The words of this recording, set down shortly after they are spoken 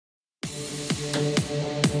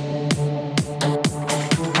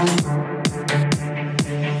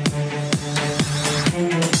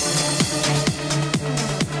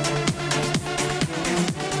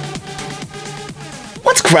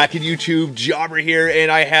Cracking YouTube, Jobber here, and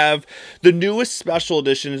I have the newest special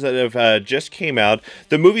editions that have just came out.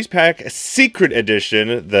 The Movies Pack Secret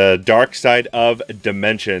Edition, The Dark Side of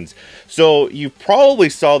Dimensions. So you probably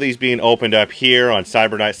saw these being opened up here on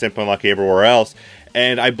Cyber Night, Simple Unlucky, everywhere else.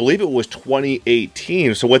 And I believe it was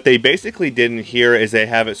 2018. So what they basically did in here is they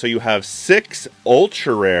have it so you have 6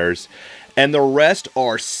 ultra rares, and the rest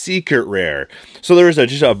are secret rare. So there's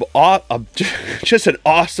just an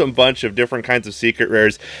awesome bunch of different kinds of secret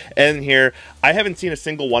rares in here. I haven't seen a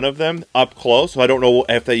single one of them up close, so I don't know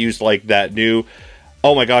if they used like that new,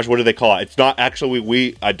 oh my gosh, what do they call it? It's not actually,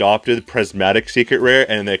 we adopted Prismatic Secret Rare,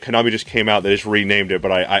 and the Konami just came out, they just renamed it,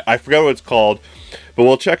 but I forgot what it's called. But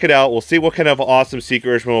we'll check it out. We'll see what kind of awesome secret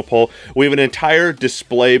rares we'll pull. We have an entire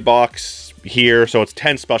display box here, so it's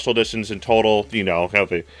 10 special editions in total. You know how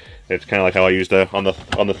they, it's kind of like how I used on the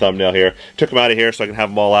thumbnail here. Took them out of here so I can have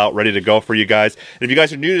them all out ready to go for you guys. And if you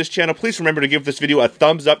guys are new to this channel, please remember to give this video a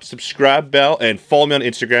thumbs up, subscribe bell, and follow me on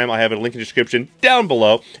Instagram. I have a link in the description down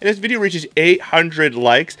below. And if this video reaches 800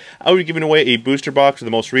 likes, I will be giving away a booster box of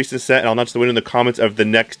the most recent set, and I'll announce the winner in the comments of the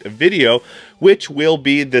next video, which will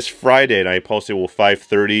be this Friday. And I post it at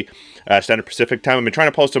 5:30 Standard Pacific time. I've been trying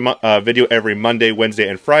to post a video every Monday, Wednesday,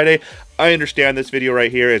 and Friday. I understand this video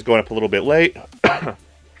right here is going up a little bit late.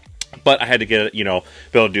 But I had to get it, you know,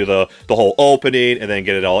 be able to do the whole opening and then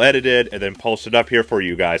get it all edited and then post it up here for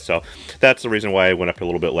you guys. So that's the reason why I went up a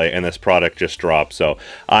little bit late and this product just dropped. So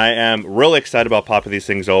I am really excited about popping these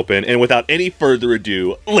things open. And without any further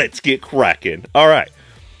ado, let's get cracking. All right.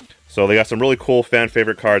 So they got some really cool fan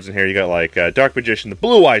favorite cards in here. You got like Dark Magician, the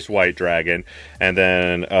Blue Eyes White Dragon, and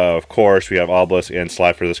then of course we have Obelisk and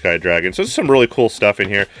Slide for the Sky Dragon. So there's some really cool stuff in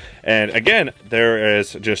here. And again, there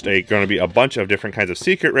is just going to be a bunch of different kinds of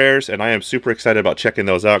secret rares, and I am super excited about checking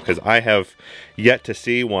those out because I have yet to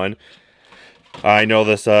see one. I know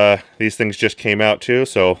this these things just came out too,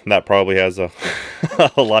 so that probably has a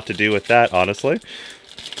lot to do with that, honestly.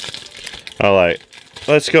 All right.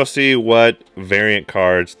 Let's go see what variant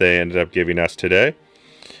cards they ended up giving us today.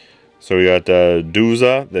 So we got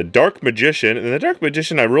Duza, the Dark Magician, and the Dark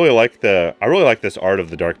Magician. I really like this art of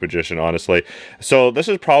the Dark Magician, honestly. So this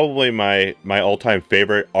is probably my all-time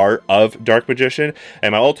favorite art of Dark Magician,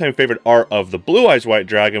 and my all-time favorite art of the Blue Eyes White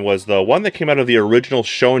Dragon was the one that came out of the original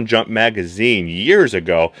Shonen Jump magazine years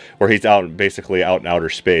ago, where he's basically out in outer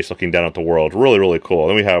space, looking down at the world. Really, really cool.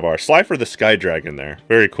 Then we have our Slide for the Sky Dragon there.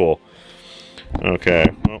 Very cool. Okay,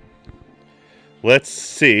 well, let's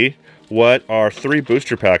see what our 3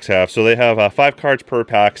 booster packs have. So they have 5 cards per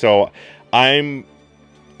pack. So I'm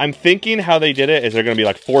thinking how they did it is they're going to be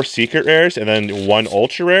like 4 secret rares and then 1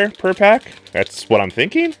 ultra rare per pack. That's what I'm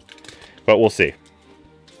thinking, but we'll see.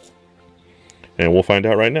 And we'll find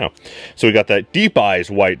out right now. So we got that Deep Eyes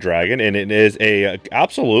White Dragon, and it is a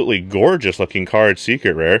absolutely gorgeous looking card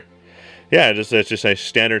secret rare. Yeah, it's just a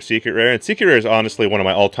standard secret rare. And secret rare is honestly one of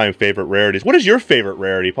my all-time favorite rarities. What is your favorite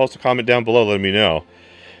rarity? Post a comment down below, let me know.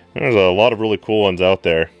 There's a lot of really cool ones out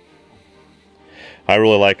there. I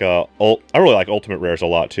really like Ultimate Rares a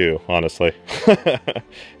lot too, honestly.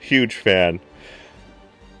 Huge fan.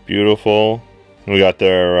 Beautiful. We got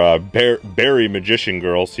their Berry Magician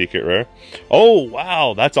Girl secret rare. Oh,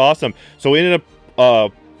 wow, that's awesome. So we ended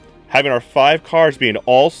up having our 5 cards being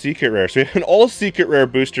all secret rare. So we have an all secret rare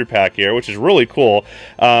booster pack here, which is really cool.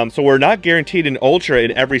 So we're not guaranteed an ultra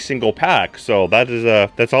in every single pack. So that is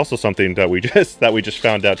that's also something that we just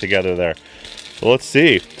found out together there. So let's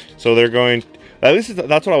see. So they're going, at least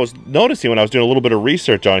that's what I was noticing when I was doing a little bit of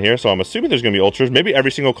research on here. So I'm assuming there's going to be ultras. Maybe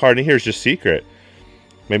every single card in here is just secret.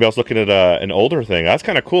 Maybe I was looking at an older thing. That's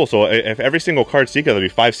kind of cool. So if every single card secret, there'll be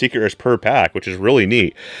 5 secret rares per pack, which is really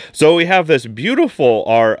neat. So we have this beautiful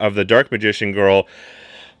art of the Dark Magician Girl.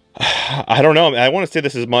 I don't know. I want to say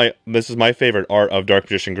this is my favorite art of Dark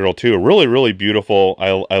Magician Girl too. Really, really beautiful.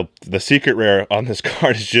 The secret rare on this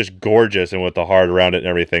card is just gorgeous, and with the heart around it and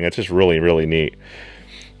everything, it's just really, really neat.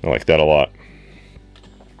 I like that a lot.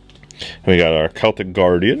 And we got our Celtic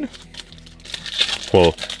Guardian.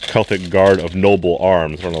 Well, Celtic Guard of Noble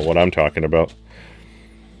Arms. I don't know what I'm talking about.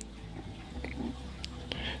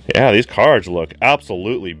 Yeah, these cards look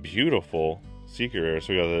absolutely beautiful. Secret rare.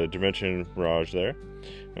 So we got the Dimension Mirage there.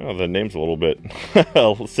 Oh, the name's a little bit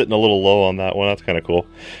sitting a little low on that one. That's kind of cool.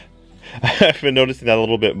 I've been noticing that a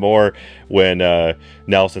little bit more when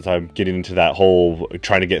now since I'm getting into that whole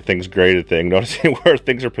trying to get things graded thing, noticing where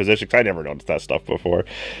things are positioned, 'cause I never noticed that stuff before.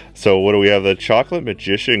 So what do we have? The Chocolate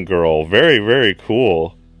Magician Girl. Very, very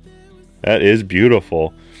cool. That is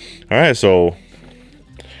beautiful. All right, so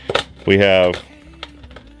we have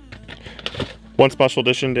 1 special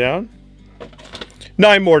edition down.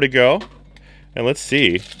 9 more to go. And let's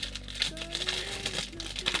see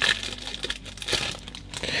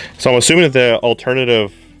So I'm assuming that the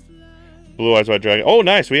alternative Blue Eyes White Dragon. Oh,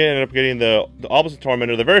 nice. We ended up getting the Obelisk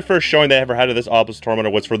Tormentor. The very first showing they ever had of this Obelisk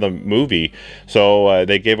Tormentor was for the movie. So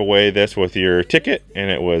they gave away this with your ticket,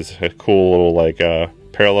 and it was a cool little like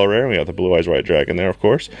parallel rare. We got the Blue Eyes White Dragon there, of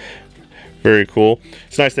course. Very cool.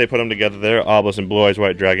 It's nice they put them together there. Obelisk and Blue Eyes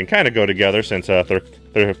White Dragon kind of go together since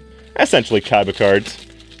they're essentially Kaiba cards.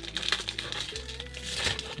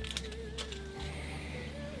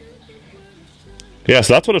 Yeah,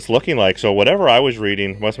 so that's what it's looking like. So whatever I was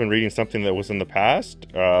reading, must have been reading something that was in the past.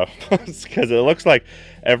 Because it looks like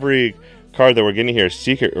every card that we're getting here is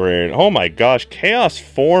secret rare. And oh my gosh, Chaos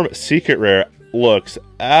Form secret rare looks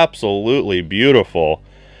absolutely beautiful.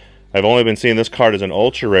 I've only been seeing this card as an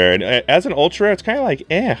ultra rare. And as an ultra rare, it's kind of like,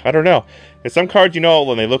 I don't know. And some cards, you know,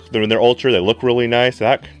 when they're ultra, they look really nice.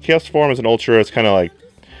 That Chaos Form as an ultra rare is kind of like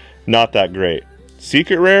not that great.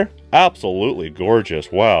 Secret rare? Absolutely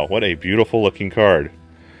gorgeous. Wow, what a beautiful looking card.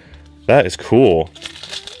 That is cool.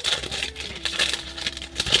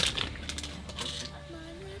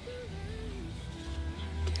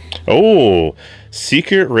 Oh,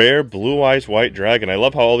 secret rare Blue Eyes White Dragon. I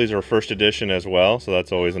love how all these are first edition as well, so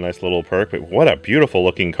that's always a nice little perk. But what a beautiful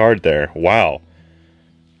looking card there. Wow.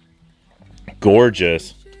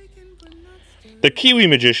 Gorgeous. The Kiwi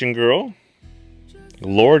Magician Girl.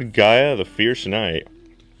 Lord Gaia the Fierce Knight.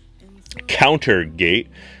 Counter Gate.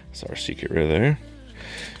 That's our secret rare there.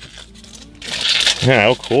 Yeah,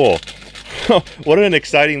 oh cool. What an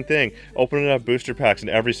exciting thing. Opening up booster packs and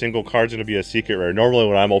every single card's going to be a secret rare. Normally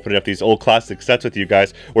when I'm opening up these old classic sets with you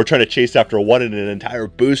guys, we're trying to chase after one in an entire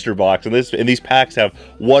booster box. And these packs have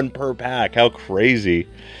one per pack. How crazy.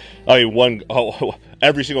 I mean,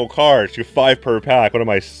 every single card, 5 per pack. What am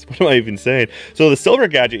I even saying? So the silver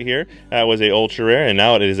gadget here was a ultra rare, and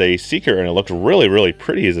now it is a secret rare, and it looked really, really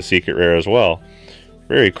pretty as a secret rare as well.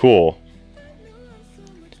 Very cool.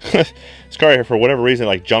 This card here, for whatever reason,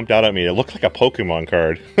 like jumped out at me. It looked like a Pokemon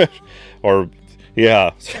card, or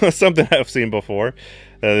yeah, something I've seen before.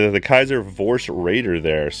 The Kaiser Vorse Raider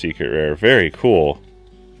there, secret rare. Very cool.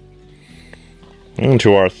 And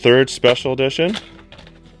to our third special edition.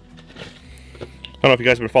 I don't know if you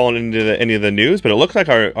guys have been following into any of the news, but it looks like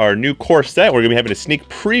our new core set, we're going to be having a sneak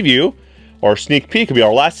preview, or sneak peek. It'll be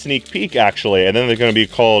our last sneak peek, actually, and then they're going to be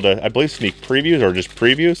called, I believe, sneak previews, or just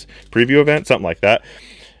previews, preview event, something like that.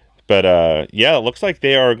 But, yeah, it looks like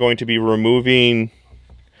they are going to be removing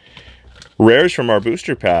rares from our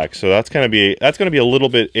booster pack, so that's going to be a little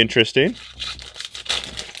bit interesting.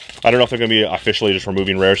 I don't know if they're going to be officially just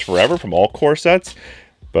removing rares forever from all core sets,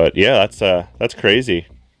 but, yeah, that's crazy.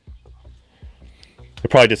 They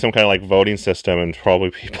probably did some kind of like voting system, and probably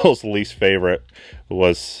people's least favorite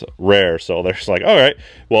was rare. So they're just like, all right,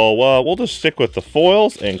 well, we'll just stick with the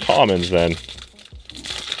foils and commons then.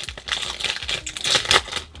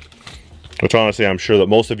 Which honestly, I'm sure that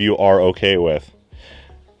most of you are okay with.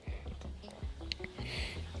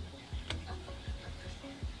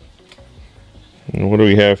 And what do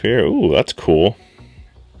we have here? Ooh, that's cool.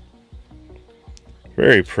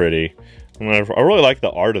 Very pretty. I really like the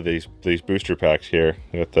art of these booster packs here.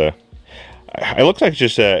 With the, it looks like it's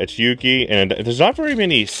just it's Yugi, and there's not very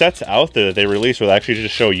many sets out there that they release where they actually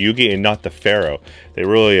just show Yugi and not the Pharaoh. They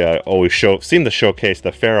really always seem to showcase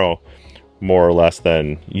the Pharaoh more or less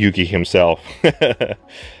than Yugi himself.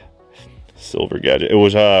 Silver gadget. It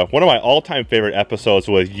was one of my all-time favorite episodes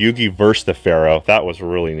was Yugi versus the Pharaoh. That was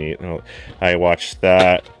really neat. I watched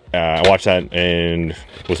that. I watched that in,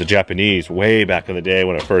 was it Japanese, way back in the day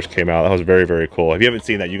when it first came out. That was very, very cool. If you haven't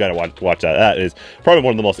seen that, you got to watch that. That is probably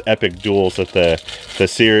one of the most epic duels that the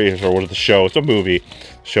series, or what the show, it's a movie,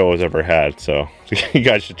 show has ever had. So you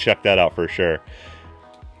guys should check that out for sure.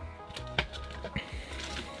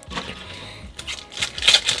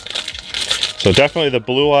 So definitely the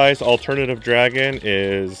Blue Eyes Alternative Dragon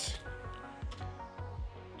is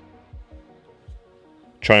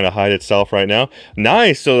trying to hide itself right now.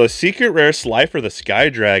 Nice. So the secret rare Slifer the Sky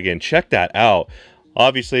Dragon. Check that out.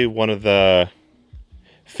 Obviously one of the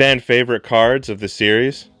fan favorite cards of the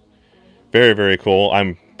series. Very, very cool.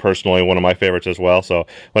 I'm personally one of my favorites as well. So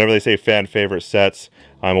whenever they say fan favorite sets,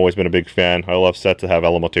 I've always been a big fan. I love sets that have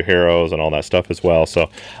elemental heroes and all that stuff as well.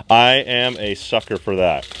 So I am a sucker for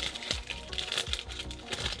that.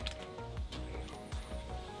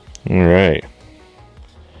 All right.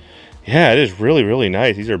 Yeah, it is really, really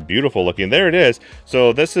nice. These are beautiful looking. There it is.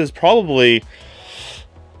 So this is probably,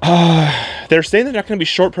 They're saying they're not going to be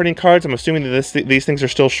short printing cards. I'm assuming that these things are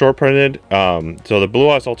still short printed. So the Blue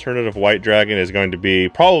Eyes Alternative White Dragon is going to be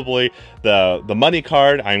probably the money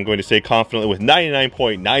card. I'm going to say confidently with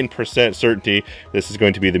 99.9% certainty this is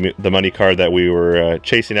going to be the money card that we were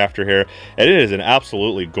chasing after here. And it is an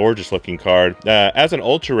absolutely gorgeous looking card. As an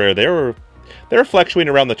ultra rare, they're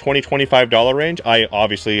fluctuating around the $20–$25 range. I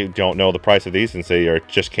obviously don't know the price of these since they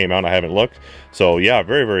just came out. I haven't looked. So yeah,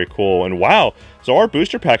 very, very cool. And wow, so our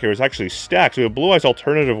booster pack here is actually stacked. So we have Blue Eyes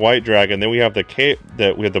Alternative White Dragon. Then we have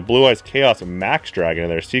the Blue Eyes Chaos Max Dragon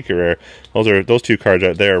and their Secret Rare. Those two cards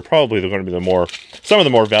right there are probably going to be some of the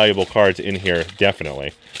more valuable cards in here,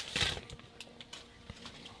 definitely.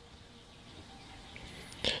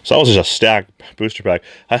 So that was just a stacked booster pack.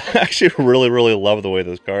 I actually really, really love the way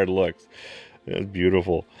this card looks. It's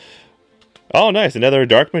beautiful. Oh, nice. Another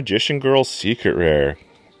Dark Magician Girl Secret Rare.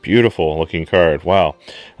 Beautiful looking card. Wow.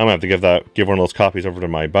 I'm gonna have to give one of those copies over to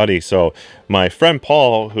my buddy. So my friend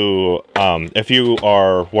Paul, who if you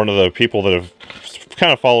are one of the people that have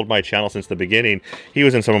kind of followed my channel since the beginning, he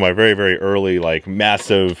was in some of my very, very early, like,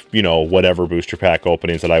 massive, you know, whatever booster pack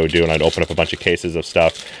openings that I would do, and I'd open up a bunch of cases of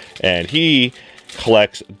stuff. And he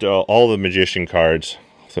collects all the magician cards,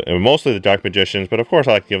 mostly the Dark Magicians, but of course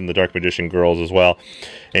I like to give him the Dark Magician Girls as well.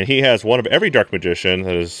 And he has one of every Dark Magician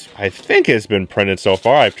that is, I think, has been printed so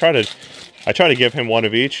far. I try to give him one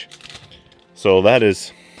of each. So that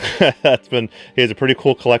is he has a pretty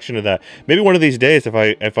cool collection of that. Maybe one of these days, if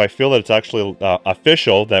I feel that it's actually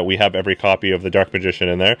official that we have every copy of the Dark Magician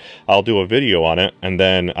in there, I'll do a video on it, and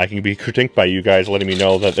then I can be critiqued by you guys, letting me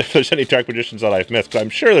know that if there's any Dark Magicians that I've missed, because I'm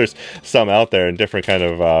sure there's some out there in different kind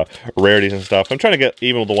of rarities and stuff. I'm trying to get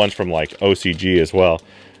even the ones from like OCG as well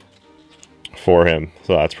for him,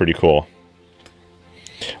 so that's pretty cool.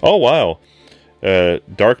 Oh wow.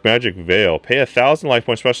 Dark Magic Veil. Pay 1,000 life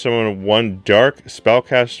points, special summon one dark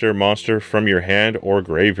spellcaster monster from your hand or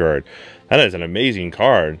graveyard. That is an amazing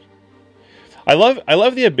card. I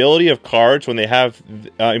love the ability of cards when they have,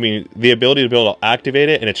 the ability to be able to activate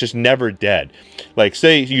it and it's just never dead. Like,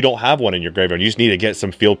 say you don't have one in your graveyard, you just need to get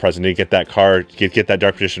some field presence to get that card, get that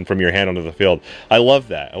Dark Magician from your hand onto the field. I love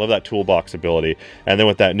that. I love that toolbox ability. And then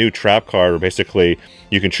with that new trap card, where basically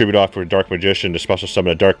you can tribute off for a Dark Magician to special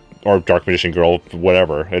summon a Dark Magician Girl,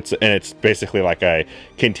 whatever. It's basically like a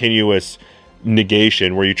continuous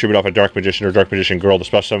negation where you tribute off a Dark Magician or Dark Magician Girl to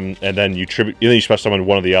special summon, and then you special summon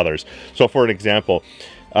one of the others. So for an example,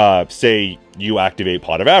 say you activate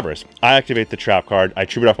Pot of Avarice. I activate the trap card, I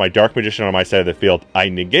tribute off my Dark Magician on my side of the field, I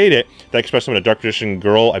negate it, then I can special summon a Dark Magician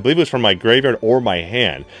Girl, I believe it was from my graveyard or my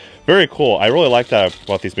hand. Very cool. I really like that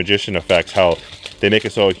about these magician effects, how they make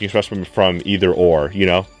it so you can special summon from either or, you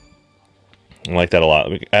know? I like that a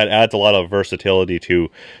lot. It adds a lot of versatility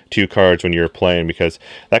to cards when you're playing, because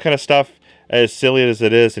that kind of stuff, as silly as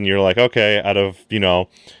it is, and you're like, okay, out of,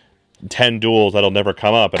 10 duels, that'll never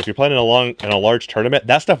come up. But if you're playing in a large tournament,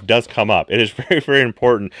 that stuff does come up. It is very, very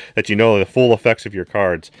important that you know the full effects of your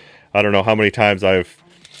cards. I don't know how many times I've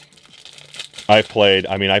played.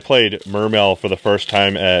 I played Mermail for the first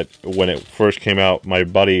time when it first came out. My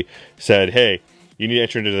buddy said, hey, you need to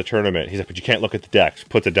enter into the tournament. He's like, but you can't look at the decks.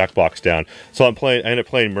 Put the deck box down. So I end up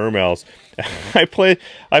playing Mermails. I play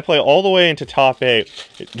all the way into top 8,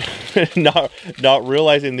 not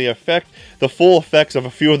realizing the full effects of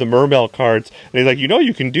a few of the Mermail cards. And he's like,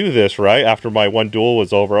 you can do this, right? After my one duel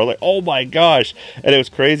was over, I was like, oh my gosh. And it was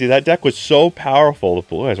crazy. That deck was so powerful. The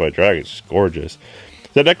Blue Eyes White Dragon is gorgeous.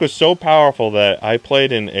 That deck was so powerful that I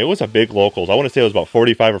played in, it was a big locals. I want to say it was about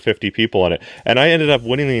 45 or 50 people in it. And I ended up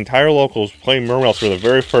winning the entire locals playing Mermails for the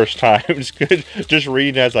very first time. just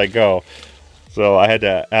reading as I go. So I had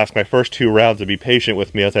to ask my first 2 rounds to be patient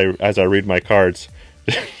with me as I read my cards.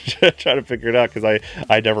 Try to figure it out, because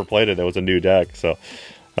I never played it. It was a new deck. So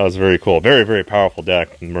that was very cool. Very, very powerful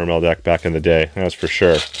deck, Mermail deck back in the day. That's for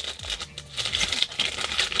sure.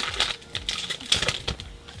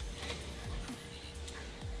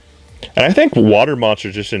 And I think water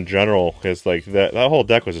monsters just in general is like that whole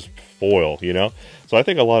deck was just foil, So I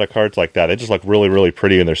think a lot of cards like that, they just look really, really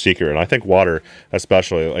pretty in their secret. And I think water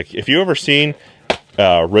especially, like if you ever seen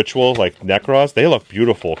ritual like Necros, they look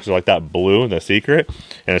beautiful because they're like that blue in the secret.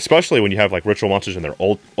 And especially when you have like ritual monsters in their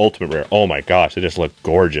ultimate rare, oh my gosh, they just look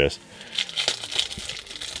gorgeous.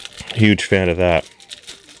 Huge fan of that.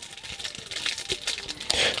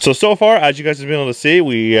 So far, as you guys have been able to see,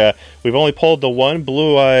 we've only pulled the one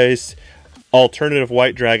Blue Eyes Alternative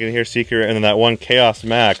White Dragon here, Secret, and then that one Chaos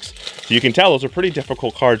Max. So you can tell those are pretty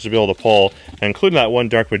difficult cards to be able to pull, including that one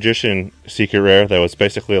Dark Magician Secret Rare that was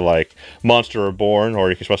basically like Monster Reborn, or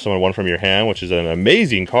you can special summon one from your hand, which is an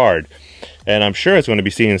amazing card. And I'm sure it's going to be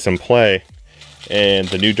seeing some play and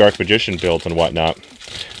the new Dark Magician builds and whatnot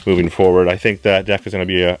moving forward. I think that deck is going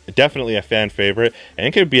to be definitely a fan favorite, and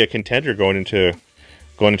it could be a contender going into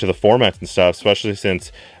the formats and stuff, especially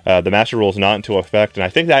since the Master Rule is not into effect. And I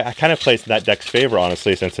think that I kind of plays in that deck's favor,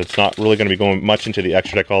 honestly, since it's not really going to be going much into the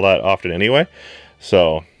extra deck all that often anyway.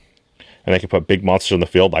 So, and I can put big monsters on the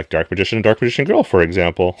field like Dark Magician and Dark Magician Girl, for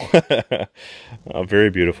example. A very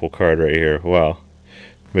beautiful card right here. Wow.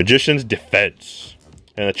 Magician's Defense.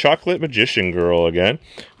 And the Chocolate Magician Girl again.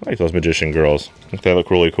 I like those Magician Girls. I think they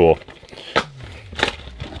look really cool.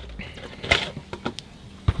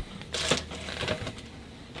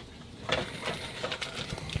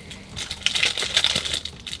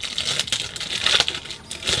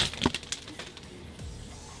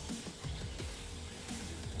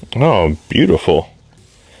 Oh, beautiful.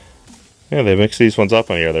 Yeah, they mix these ones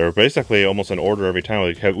up on here. They're basically almost in order every time.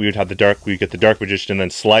 We would get the Dark Magician and then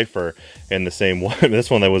Slifer in the same one. This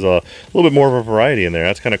one, there was a little bit more of a variety in there.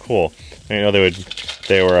 That's kind of cool. And, you know,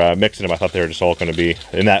 they were mixing them. I thought they were just all going to be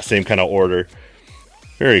in that same kind of order.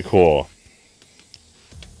 Very cool.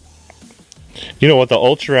 You know what the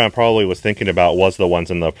Ultra I probably was thinking about was the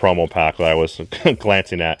ones in the promo pack that I was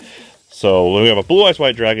glancing at. So we have a Blue Eyes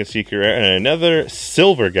White Dragon Seeker and another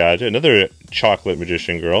Silver Gadget, another Chocolate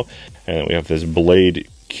Magician Girl, and then we have this Blade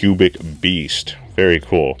Cubic Beast. Very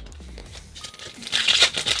cool.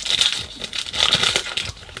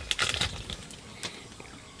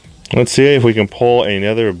 Let's see if we can pull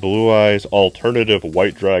another Blue Eyes Alternative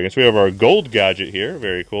White Dragon. So we have our Gold Gadget here.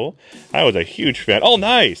 Very cool. I was a huge fan. Oh,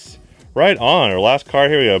 nice! Right on. Our last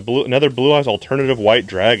card here, we have another Blue Eyes Alternative White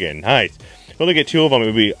Dragon. Nice. We only get 2 of them. It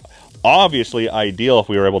would be obviously ideal if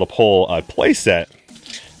we were able to pull a playset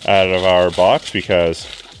out of our box, because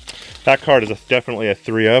that card is definitely a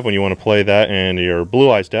 3 of when you want to play that in your Blue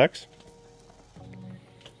Eyes decks.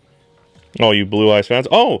 Oh, you Blue Eyes fans.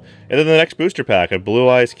 Oh, and then the next booster pack, a Blue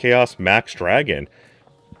Eyes Chaos Max Dragon.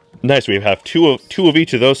 Nice, we have two of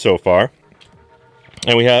each of those so far.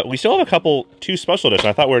 And we still have 2 special editions.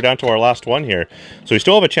 I thought we were down to our last one here. So we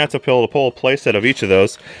still have a chance to pull a playset of each of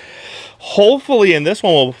those. Hopefully in this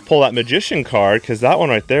one we'll pull that Magician card, because that one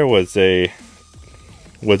right there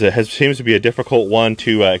seems to be a difficult one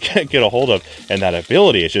to get a hold of, and that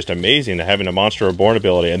ability is just amazing, having a Monster Reborn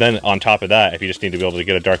ability. And then on top of that, if you just need to be able to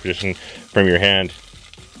get a Dark Magician from your hand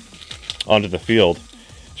onto the field,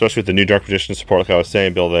 especially with the new Dark Magician support, like I was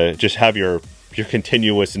saying, be able to just have your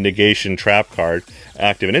continuous negation trap card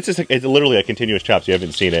active, and it's literally a continuous trap, so you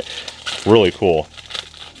haven't seen it. Really cool.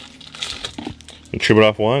 You tribute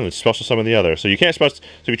off one and special summon the other. So you can't special. So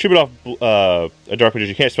if you tribute off a Dark Magician,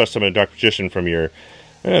 you can't special summon a Dark Magician from your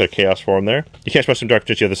the Chaos form there. You can't special summon Dark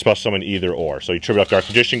Magician. You have to special summon either or. So you tribute off Dark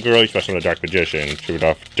Magician Girl, you special summon a Dark Magician. Tribute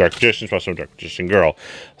off Dark Magician, special summon Dark Magician Girl.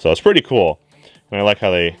 So it's pretty cool. And I like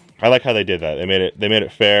how they did that. They made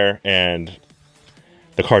it fair, and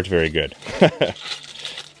the card's very good.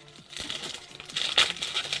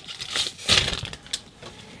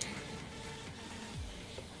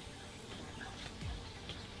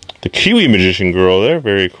 The Kiwi Magician Girl there,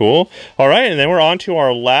 very cool. All right, and then we're on to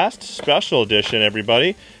our last special edition,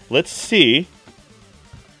 everybody. Let's see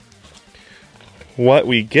what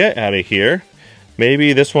we get out of here.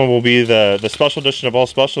 Maybe this one will be the special edition of all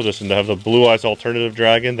special editions, to have the Blue Eyes Alternative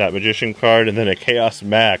Dragon, that Magician card, and then a Chaos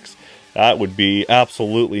Max. That would be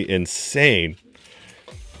absolutely insane.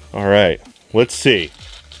 All right, let's see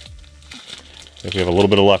if we have a little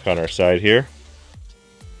bit of luck on our side here.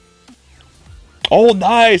 Oh,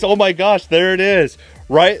 nice! Oh my gosh, there it is.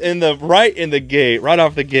 Right in the gate, right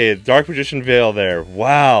off the gate. Dark Magician Veil there.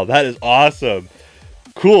 Wow, that is awesome.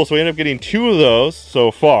 Cool, so we end up getting 2 of those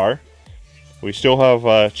so far. We still have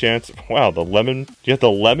a chance. Wow, you have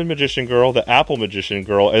the Lemon Magician Girl, the Apple Magician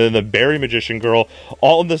Girl, and then the Berry Magician Girl,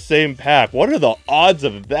 all in the same pack. What are the odds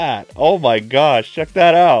of that? Oh my gosh, check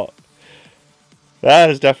that out. That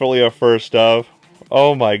is definitely a first of.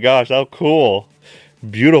 Oh my gosh, how cool.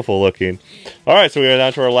 Beautiful looking. All right, so we are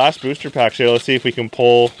down to our last booster pack. So let's see if we can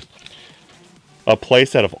pull a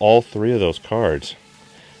playset of all 3 of those cards.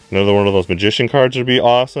 Another one of those Magician cards would be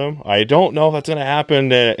awesome. I don't know if that's going to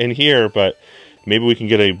happen in here, but maybe we can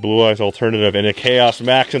get a Blue Eyes Alternative and a Chaos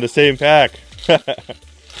Max in the same pack.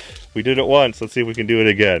 We did it once. Let's see if we can do it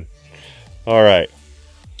again. All right.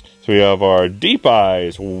 So we have our Deep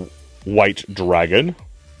Eyes White Dragon.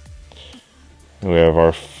 And we have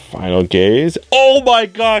our Final Gaze. Oh my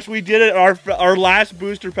gosh, we did it! Our last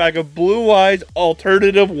booster pack of Blue Eyes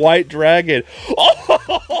Alternative White Dragon.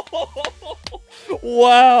 Oh,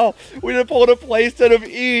 wow! We did pull a playset of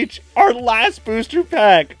each. Our last booster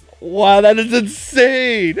pack. Wow, that is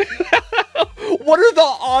insane! What are the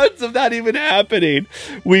odds of that even happening?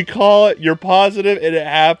 We call it, you're positive, and it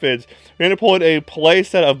happens. We're going to pull in a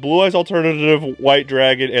playset of Blue Eyes Alternative White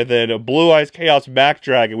Dragon and then a Blue Eyes Chaos Mac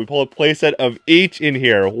Dragon. We pull a playset of each in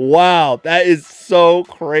here. Wow, that is so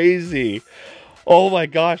crazy. Oh my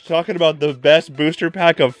gosh, talking about the best booster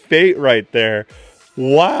pack of Fate right there.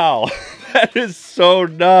 Wow, that is so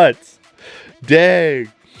nuts.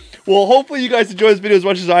 Dang. Well, hopefully you guys enjoyed this video as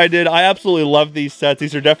much as I did. I absolutely love these sets.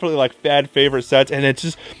 These are definitely like fan favorite sets, and it's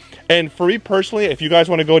just... And for me personally, if you guys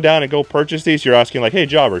want to go down and go purchase these, you're asking like, hey,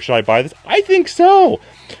 Jobber, should I buy this? I think so.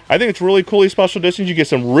 I think it's really cool, these special editions. You get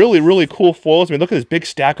some really, really cool foils. I mean, look at this big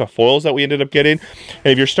stack of foils that we ended up getting.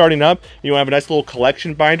 And if you're starting up, you want to have a nice little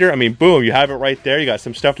collection binder. I mean, boom, you have it right there. You got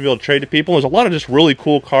some stuff to be able to trade to people. There's a lot of just really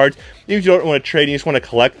cool cards. Even if you don't want to trade, you just want to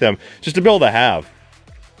collect them, just to be able to have.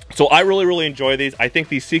 So I really, really enjoy these. I think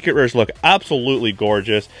these secret rares look absolutely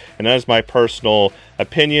gorgeous. And that is my personal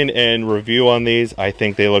opinion and review on these. I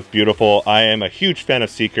think they look beautiful. I am a huge fan of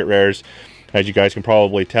secret rares, as you guys can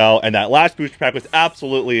probably tell. And that last booster pack was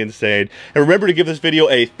absolutely insane. And remember to give this video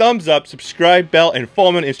a thumbs up, subscribe, bell, and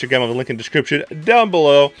follow me on Instagram. I'll have a link in the description down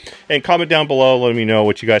below. And comment down below, letting me know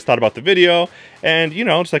what you guys thought about the video. And, you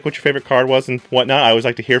know, just like what your favorite card was and whatnot. I always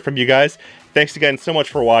like to hear from you guys. Thanks again so much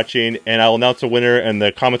for watching, and I will announce a winner in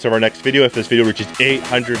the comments of our next video if this video reaches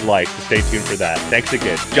 800 likes, so stay tuned for that. Thanks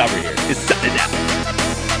again. JrbJobber here is signing out.